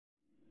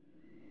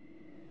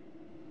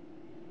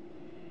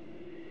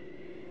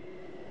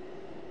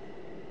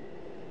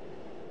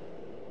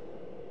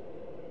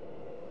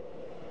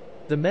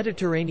The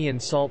Mediterranean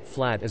salt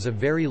flat is a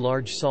very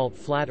large salt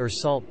flat or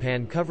salt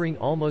pan covering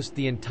almost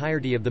the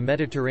entirety of the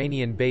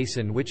Mediterranean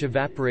basin, which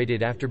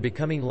evaporated after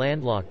becoming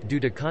landlocked due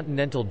to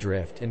continental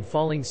drift and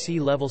falling sea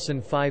level.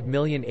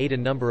 5,000,008 A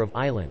number of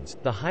islands,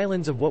 the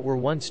highlands of what were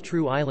once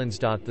true islands.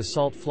 The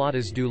salt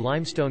flatas do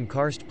limestone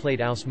karst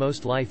plate house.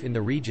 Most life in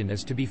the region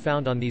is to be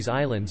found on these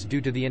islands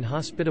due to the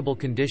inhospitable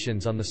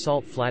conditions on the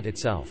salt flat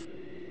itself.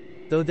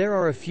 Though there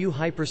are a few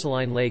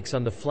hypersaline lakes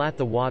on the flat,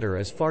 the water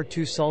is far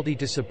too salty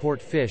to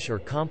support fish or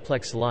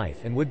complex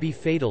life and would be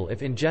fatal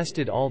if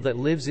ingested. All that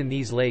lives in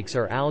these lakes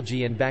are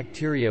algae and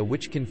bacteria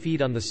which can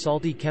feed on the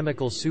salty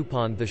chemical soup.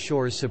 On the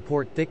shores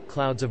support thick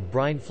clouds of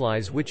brine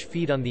flies which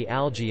feed on the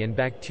algae and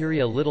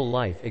bacteria. Little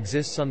life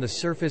exists on the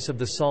surface of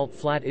the salt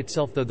flat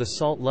itself, though the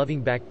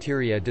salt-loving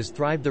bacteria does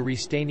thrive, the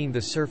restaining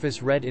the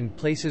surface red in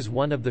places.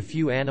 One of the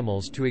few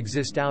animals to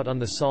exist out on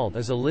the salt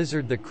is a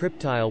lizard, the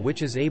Cryptile,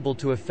 which is able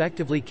to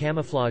effectively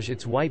camouflage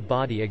its white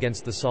body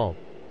against the salt.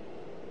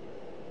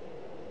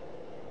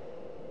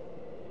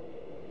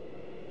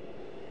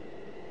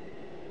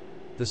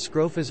 The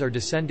Scrofas are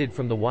descended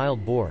from the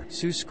wild boar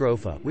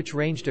Scrofa, which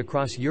ranged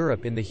across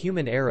Europe in the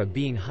human era,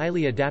 being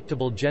highly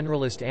adaptable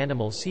generalist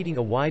animals eating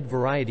a wide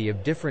variety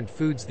of different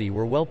foods. They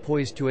were well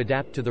poised to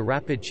adapt to the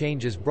rapid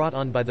changes brought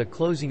on by the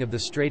closing of the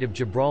Strait of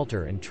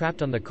Gibraltar, and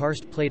trapped on the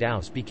karst plate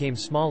house became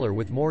smaller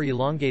with more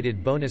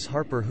elongated bonus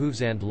harper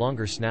hooves and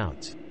longer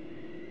snouts.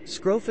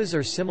 Scrofas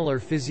are similar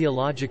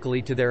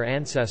physiologically to their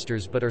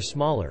ancestors but are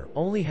smaller,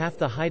 only half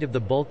the height of the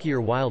bulkier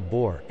wild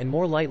boar, and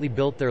more lightly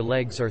built. Their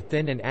legs are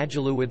thin and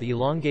agile with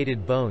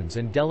elongated bones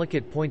and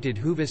delicate pointed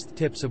hooves,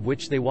 tips of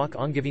which they walk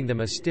on, giving them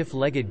a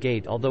stiff-legged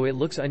gait. Although it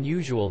looks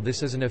unusual,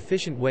 this is an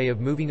efficient way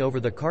of moving over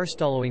the karst,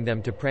 allowing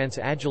them to prance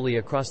agilely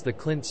across the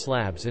clint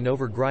slabs and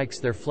over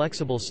grikes. Their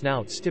flexible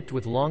snouts, tipped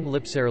with long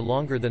lips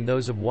longer than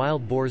those of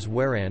wild boars,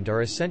 whereand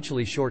are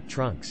essentially short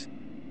trunks.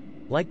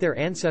 Like their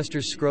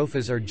ancestors,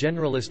 Scrofas are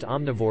generalist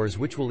omnivores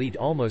which will eat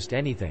almost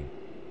anything.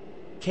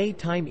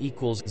 Time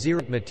equals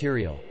 0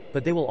 material,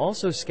 but they will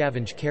also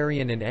scavenge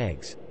carrion and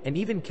eggs, and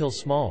even kill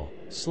small,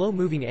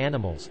 slow-moving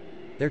animals.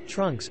 Their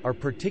trunks are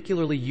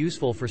particularly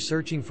useful for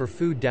searching for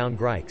food down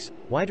grikes,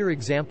 wider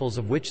examples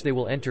of which they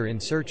will enter in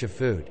search of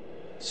food.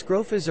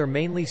 Scrofas are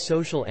mainly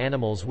social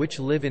animals which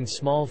live in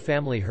small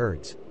family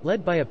herds,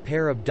 led by a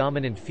pair of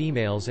dominant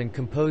females and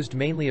composed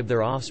mainly of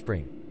their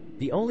offspring.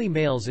 The only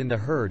males in the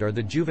herd are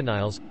the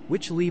juveniles,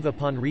 which leave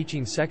upon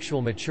reaching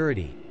sexual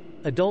maturity.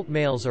 Adult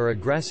males are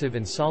aggressive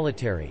and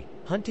solitary,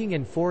 hunting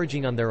and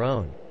foraging on their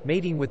own,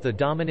 mating with the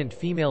dominant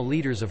female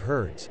leaders of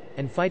herds,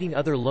 and fighting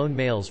other lone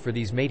males for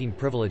these mating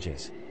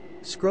privileges.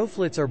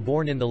 Scroflets are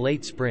born in the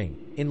late spring,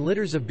 in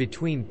litters of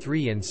between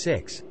 3 and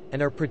 6,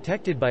 and are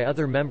protected by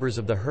other members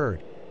of the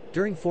herd.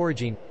 During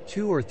foraging,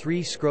 2 or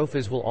 3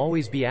 Scrofas will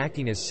always be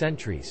acting as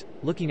sentries,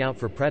 looking out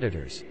for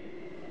predators.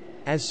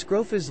 As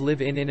Scrofas live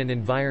in an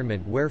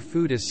environment where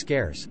food is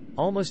scarce,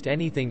 almost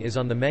anything is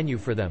on the menu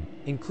for them,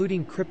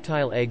 including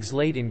cryptile eggs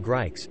laid in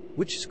grikes,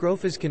 which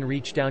Scrofas can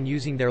reach down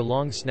using their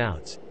long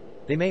snouts.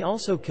 They may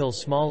also kill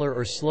smaller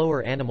or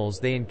slower animals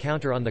they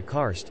encounter on the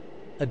karst.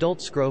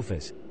 Adult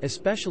Scrofas,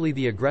 especially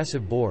the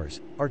aggressive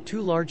boars, are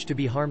too large to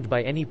be harmed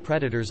by any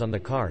predators on the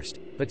karst,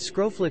 but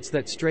Scroflets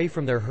that stray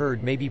from their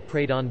herd may be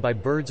preyed on by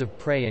birds of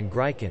prey and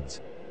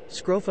Grykens.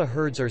 Scrofa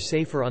herds are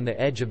safer on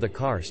the edge of the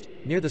karst,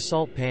 near the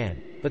salt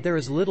pan, but there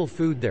is little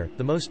food there.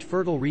 The most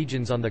fertile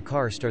regions on the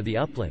karst are the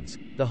uplands,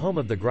 the home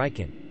of the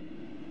Gryken.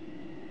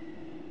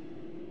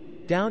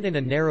 Down in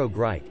a narrow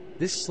grike,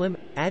 this slim,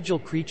 agile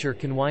creature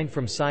can wind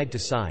from side to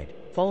side,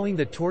 following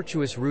the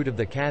tortuous route of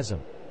the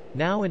chasm.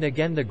 Now and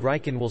again the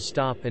Gryken will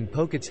stop and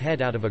poke its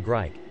head out of a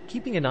grike,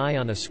 keeping an eye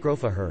on a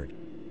Scrofa herd.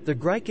 The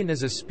Gryken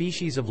is a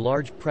species of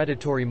large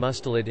predatory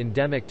mustelid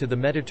endemic to the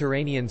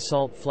Mediterranean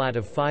salt flat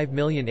of 5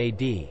 million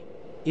AD.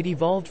 It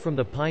evolved from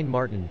the pine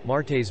marten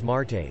Martes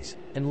martes,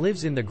 and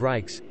lives in the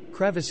grikes,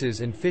 crevices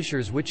and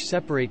fissures which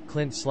separate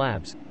clint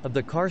slabs, of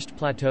the karst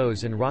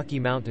plateaus and rocky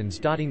mountains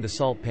dotting the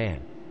salt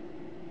pan.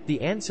 The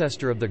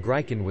ancestor of the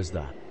Gryken was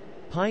the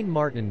pine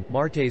marten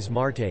Martes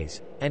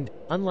martes, and,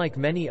 unlike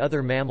many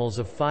other mammals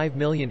of 5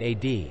 million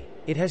AD,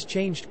 it has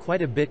changed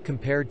quite a bit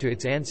compared to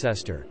its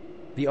ancestor.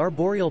 The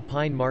arboreal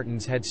pine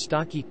martens had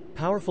stocky,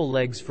 powerful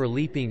legs for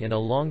leaping and a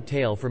long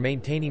tail for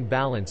maintaining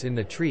balance in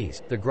the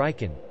trees. The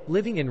Gryken,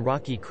 living in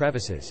rocky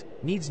crevices,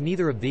 needs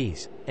neither of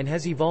these, and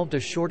has evolved a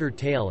shorter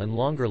tail and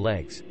longer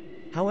legs.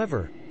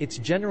 However, its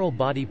general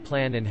body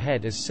plan and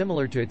head is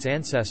similar to its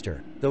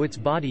ancestor, though its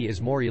body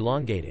is more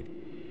elongated.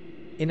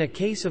 In a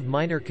case of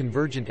minor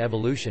convergent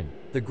evolution,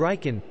 the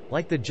Gryken,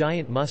 like the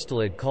giant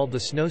mustelid called the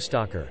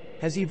snowstalker,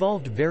 has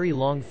evolved very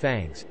long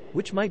fangs,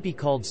 which might be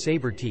called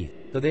saber teeth,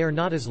 though they are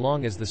not as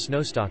long as the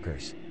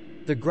snowstalkers.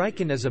 The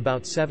Gryken is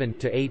about 7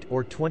 to 8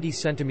 or 20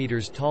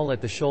 centimeters tall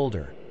at the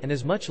shoulder, and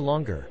is much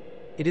longer.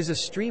 It is a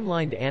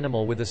streamlined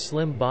animal with a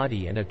slim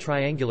body and a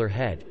triangular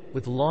head,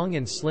 with long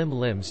and slim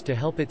limbs to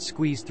help it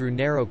squeeze through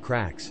narrow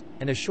cracks,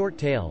 and a short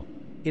tail.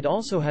 It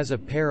also has a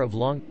pair of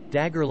long,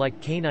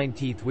 dagger-like canine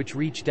teeth which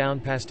reach down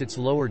past its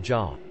lower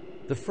jaw.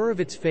 The fur of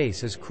its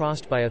face is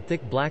crossed by a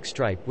thick black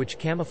stripe which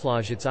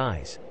camouflage its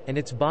eyes, and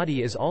its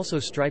body is also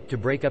striped to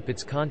break up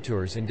its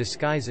contours and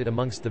disguise it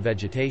amongst the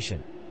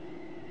vegetation.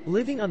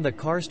 Living on the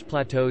karst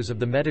plateaus of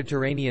the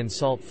Mediterranean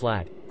salt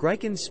flat,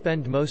 Grykens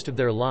spend most of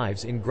their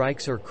lives in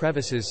grikes or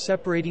crevices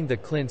separating the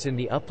clints in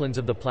the uplands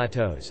of the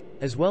plateaus,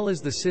 as well as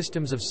the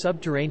systems of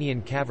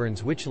subterranean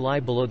caverns which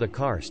lie below the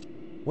karst.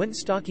 When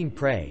stalking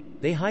prey,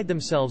 they hide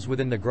themselves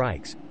within the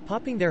grikes,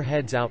 popping their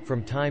heads out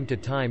from time to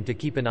time to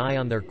keep an eye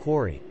on their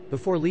quarry,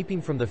 before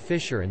leaping from the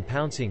fissure and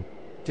pouncing.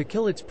 To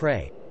kill its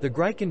prey, the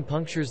Gryken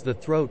punctures the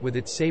throat with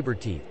its saber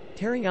teeth,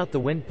 tearing out the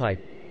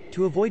windpipe.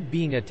 To avoid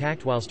being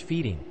attacked whilst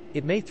feeding,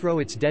 it may throw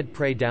its dead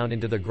prey down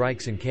into the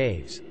grikes and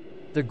caves.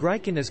 The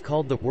Gryken is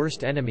called the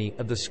worst enemy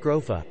of the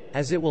Scrofa,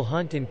 as it will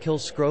hunt and kill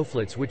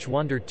scroflets which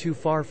wander too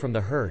far from the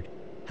herd.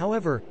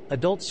 However,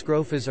 adult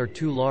scrofas are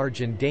too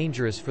large and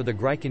dangerous for the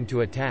Gryken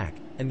to attack,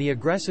 and the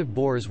aggressive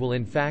boars will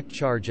in fact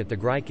charge at the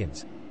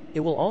Grykens. It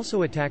will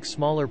also attack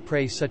smaller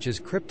prey such as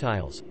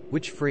cryptiles,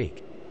 which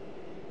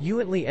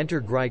frequently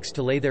enter grikes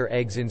to lay their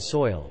eggs in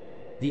soil.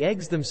 The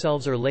eggs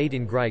themselves are laid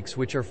in grikes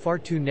which are far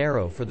too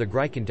narrow for the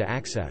Gryken to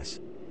access.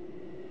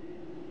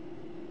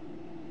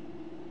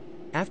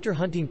 After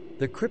hunting,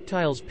 the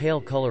cryptile's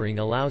pale coloring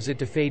allows it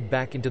to fade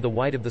back into the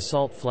white of the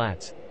salt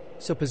flats.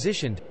 So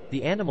positioned,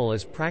 the animal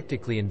is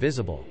practically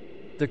invisible.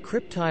 The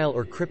cryptile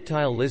or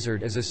cryptile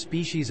lizard is a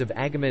species of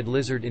agamid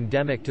lizard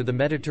endemic to the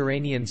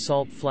Mediterranean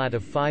salt flat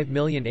of 5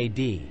 million AD.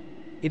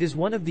 It is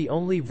one of the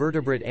only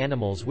vertebrate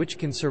animals which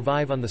can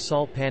survive on the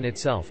salt pan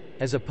itself,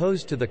 as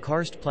opposed to the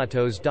karst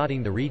plateaus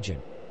dotting the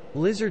region.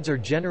 Lizards are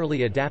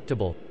generally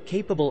adaptable,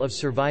 capable of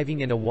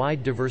surviving in a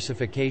wide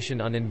diversification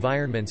on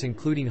environments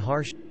including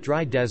harsh,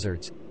 dry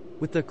deserts.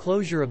 With the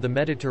closure of the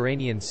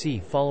Mediterranean Sea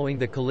following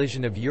the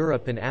collision of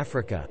Europe and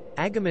Africa,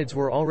 agamids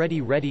were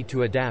already ready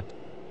to adapt.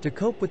 To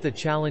cope with the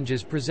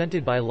challenges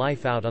presented by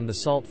life out on the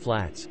salt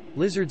flats,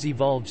 lizards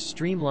evolved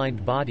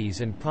streamlined bodies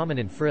and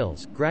prominent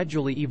frills,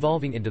 gradually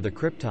evolving into the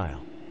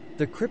cryptile.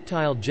 The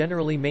cryptile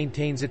generally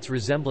maintains its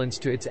resemblance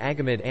to its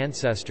agamid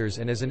ancestors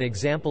and is an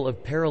example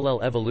of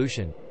parallel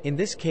evolution, in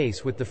this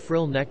case with the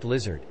frill-necked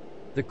lizard.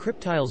 The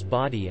cryptile's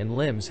body and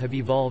limbs have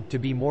evolved to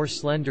be more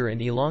slender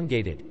and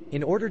elongated,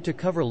 in order to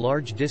cover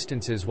large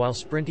distances while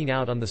sprinting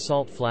out on the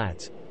salt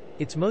flats.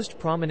 Its most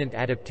prominent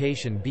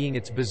adaptation being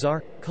its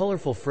bizarre,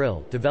 colorful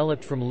frill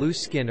developed from loose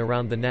skin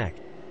around the neck.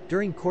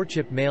 During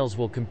courtship, males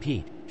will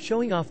compete,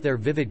 showing off their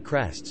vivid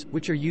crests,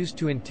 which are used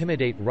to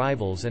intimidate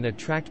rivals and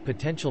attract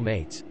potential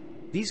mates.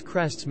 These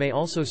crests may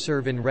also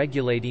serve in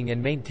regulating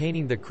and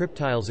maintaining the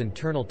cryptile's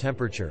internal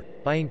temperature,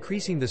 by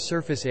increasing the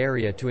surface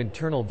area to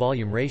internal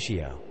volume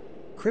ratio.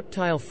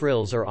 Cryptile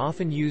frills are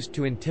often used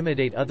to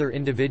intimidate other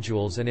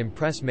individuals and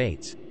impress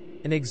mates.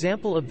 An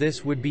example of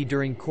this would be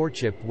during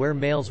courtship where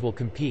males will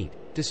compete,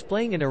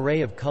 displaying an array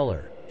of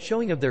color,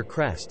 showing of their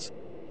crests.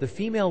 The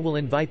female will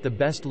invite the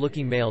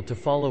best-looking male to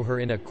follow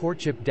her in a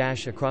courtship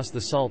dash across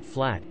the salt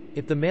flat.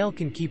 If the male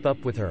can keep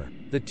up with her,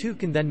 the two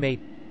can then mate.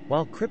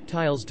 While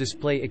cryptiles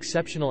display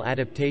exceptional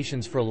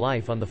adaptations for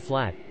life on the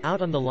flat,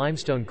 out on the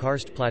limestone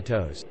karst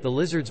plateaus, the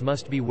lizards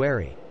must be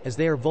wary, as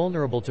they are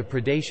vulnerable to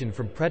predation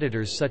from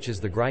predators such as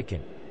the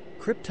Gryken.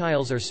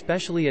 Cryptiles are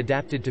specially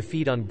adapted to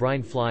feed on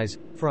brine flies,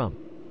 from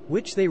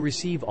which they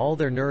receive all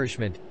their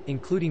nourishment,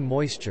 including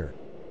moisture.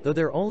 Though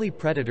their only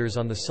predators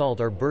on the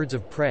salt are birds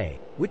of prey,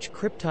 which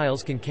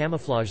cryptiles can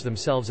camouflage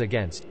themselves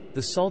against,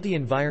 the salty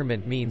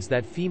environment means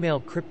that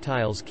female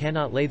cryptiles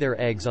cannot lay their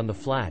eggs on the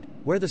flat,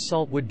 where the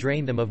salt would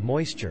drain them of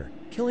moisture,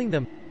 killing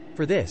them.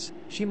 For this,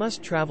 she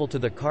must travel to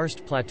the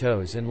karst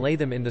plateaus and lay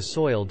them in the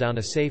soil down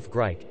a safe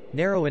grike,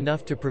 narrow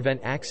enough to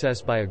prevent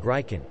access by a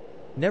Gryken.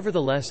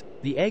 Nevertheless,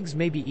 the eggs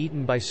may be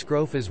eaten by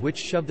scrofas which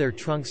shove their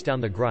trunks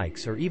down the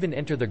grikes or even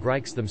enter the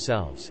grikes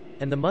themselves,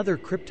 and the mother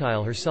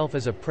cryptile herself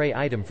as a prey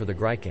item for the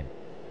Gryken.